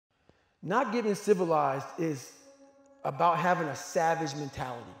Not getting civilized is about having a savage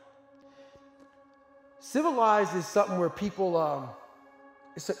mentality. Civilized is something where people,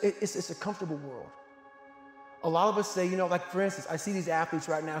 it's a comfortable world. A lot of us say, like for instance, I see these athletes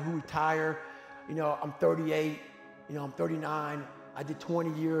right now who retire, I'm 38, I'm 39, I did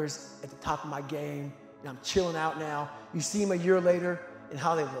 20 years at the top of my game, and I'm chilling out now. You see them a year later and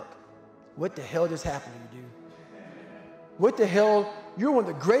how they look. What the hell just happened to you, dude? What the hell? You're one of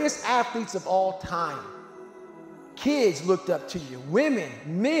the greatest athletes of all time. Kids looked up to you. Women,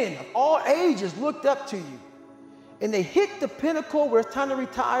 men of all ages looked up to you. And they hit the pinnacle where it's time to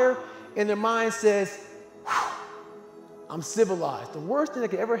retire, and their mind says, I'm civilized. The worst thing that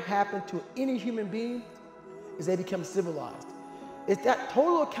could ever happen to any human being is they become civilized. It's that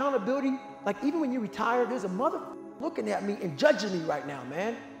total accountability. Like even when you retire, there's a mother looking at me and judging me right now,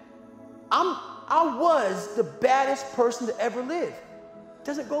 man. I was the baddest person to ever live. It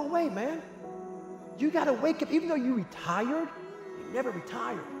doesn't go away, man. You gotta wake up, even though you retired, you never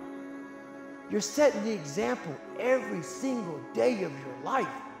retired. You're setting the example every single day of your life.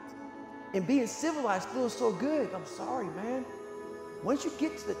 And being civilized feels so good. I'm sorry, man. Once you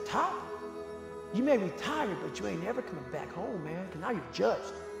get to the top, you may retire, but you ain't never coming back home, man, because now you're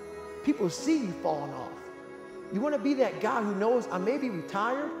judged. People see you falling off. You wanna be that guy who knows I may be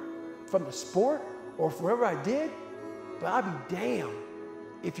retired from the sport or wherever I did, but I'll be damned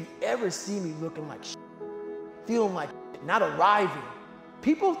if you ever see me looking like shit, feeling like shit, not arriving.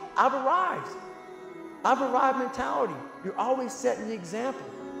 People, I've arrived. I've arrived mentality. You're always setting the example.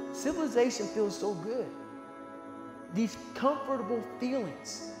 Civilization feels so good. These comfortable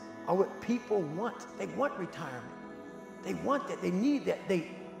feelings are what people want. They want retirement. They want that. They need that.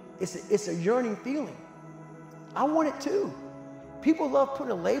 It's a yearning feeling. I want it too. People love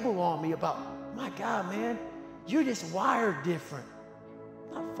putting a label on me about, my God, man, you're just wired different.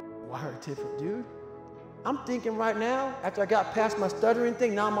 I'm not fucking wired different, dude. I'm thinking right now, after I got past my stuttering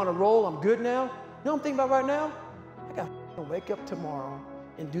thing, now I'm on a roll, I'm good now. You know what I'm thinking about right now? I gotta wake up tomorrow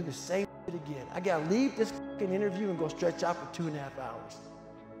and do the same shit again. I gotta leave this fucking interview and go stretch out for 2.5 hours.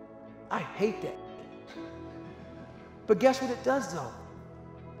 I hate that. But guess what it does though?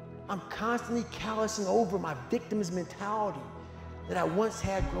 I'm constantly callousing over my victim's mentality that I once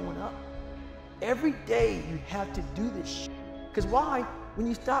had growing up. Every day you have to do this shit. Because why? When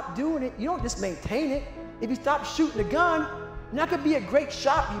you stop doing it, you don't just maintain it. If you stop shooting a gun, you're not gonna be a great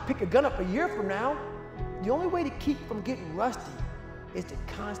shot when you pick a gun up a year from now. The only way to keep from getting rusty is to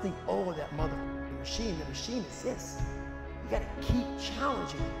constantly owe that motherfucking machine. The machine exists. You gotta keep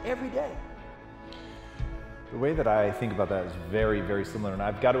challenging it every day. The way that I think about that is very, very similar, and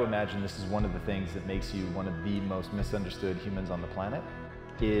I've got to imagine this is one of the things that makes you one of the most misunderstood humans on the planet,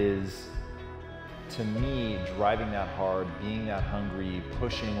 is, to me, driving that hard, being that hungry,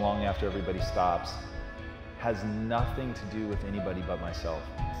 pushing long after everybody stops, has nothing to do with anybody but myself.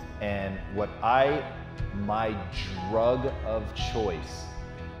 And my drug of choice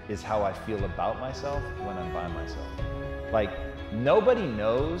is how I feel about myself when I'm by myself. Like, nobody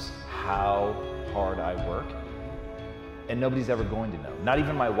knows how hard I work, and nobody's ever going to know. Not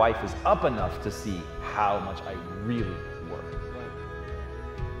even my wife is up enough to see how much I really work.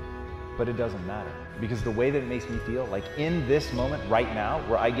 But it doesn't matter, because the way that it makes me feel, like in this moment right now,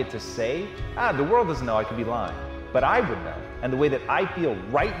 where I get to say, the world doesn't know, I could be lying, but I would know. And the way that I feel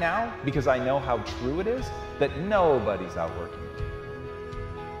right now, because I know how true it is, that nobody's outworking me.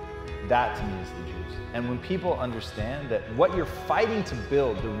 That to me is the juice. And when people understand that what you're fighting to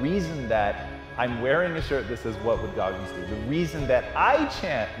build, the reason that I'm wearing a shirt that says, "What would Goggins do?" The reason that I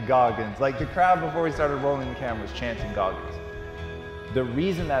chant Goggins, like the crowd before we started rolling the cameras chanting Goggins. The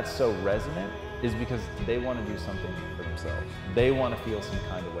reason that's so resonant is because they want to do something for themselves. They want to feel some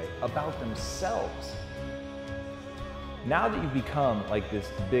kind of way about themselves. Now that you've become like this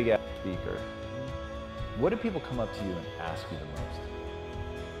big ass speaker, what do people come up to you and ask you the most?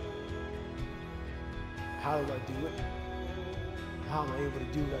 How do I do it? How am I able to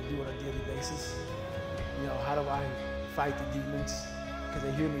do what I do on a daily basis? How do I fight the demons? Because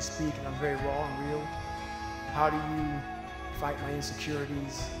they hear me speak and I'm very raw and real. How do you fight my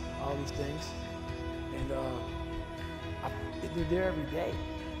insecurities? All these things. And they're there every day.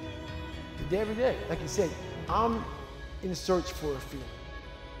 They're there every day. Like you said, I'm in search for a feeling.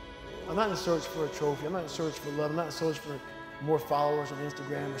 I'm not in search for a trophy. I'm not in search for love. I'm not in search for more followers on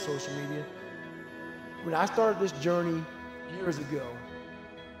Instagram or social media. When I started this journey years ago,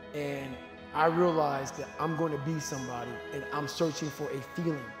 and I realized that I'm going to be somebody, and I'm searching for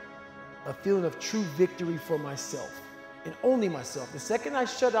a feeling of true victory for myself, and only myself. The second I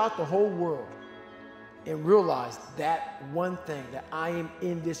shut out the whole world and realize that one thing, that I am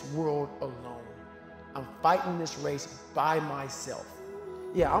in this world alone. I'm fighting this race by myself.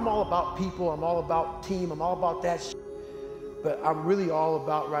 Yeah, I'm all about people, I'm all about team, I'm all about that shit. But I'm really all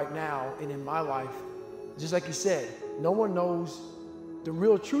about right now and in my life, just like you said, no one knows the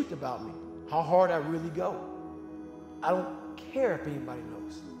real truth about me, how hard I really go. I don't care if anybody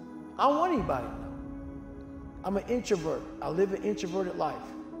knows. I don't want anybody to know. I'm an introvert. I live an introverted life,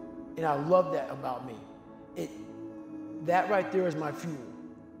 and I love that about me. That right there is my fuel,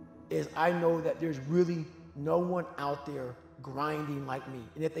 is I know that there's really no one out there grinding like me.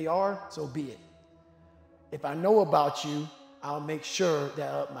 And if they are, so be it. If I know about you, I'll make sure that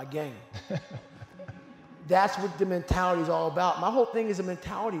I up my game. That's what the mentality is all about. My whole thing is a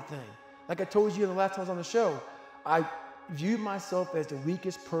mentality thing. Like I told you in the last time I was on the show, I viewed myself as the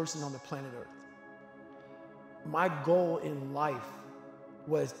weakest person on the planet Earth. My goal in life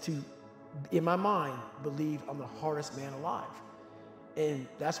was to, in my mind, believe I'm the hardest man alive. And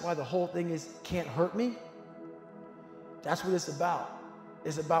that's why the whole thing is can't hurt me. That's what it's about.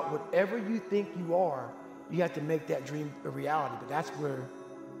 It's about whatever you think you are, you have to make that dream a reality. But that's where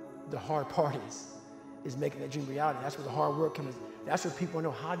the hard part is making that dream reality. That's where the hard work comes. That's where people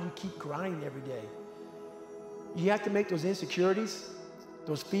know, how do you keep grinding every day? You have to make those insecurities,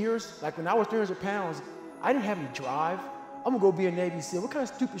 those fears. Like when I was 300 pounds, I didn't have any drive. I'm gonna go be a Navy SEAL. What kind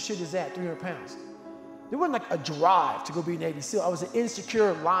of stupid shit is that, 300 pounds? There wasn't like a drive to go be a Navy SEAL. I was an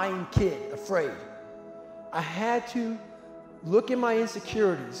insecure, lying kid, afraid. I had to look at my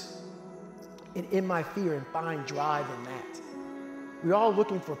insecurities and in my fear and find drive in that. We're all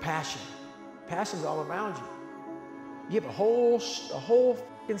looking for passion. Passion's all around you. You have a whole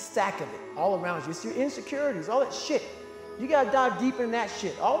fucking stack of it all around you. It's your insecurities, all that shit. You gotta dive deeper in that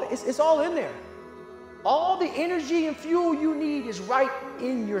shit. It's all in there. All the energy and fuel you need is right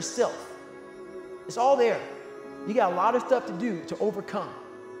in yourself. It's all there. You got a lot of stuff to do to overcome.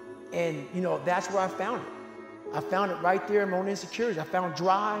 And that's where I found it. I found it right there in my own insecurities. I found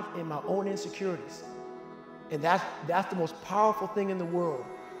drive in my own insecurities. And that's the most powerful thing in the world.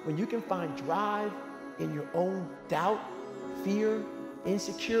 When you can find drive in your own doubt, fear,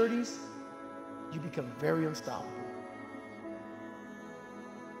 insecurities, you become very unstoppable.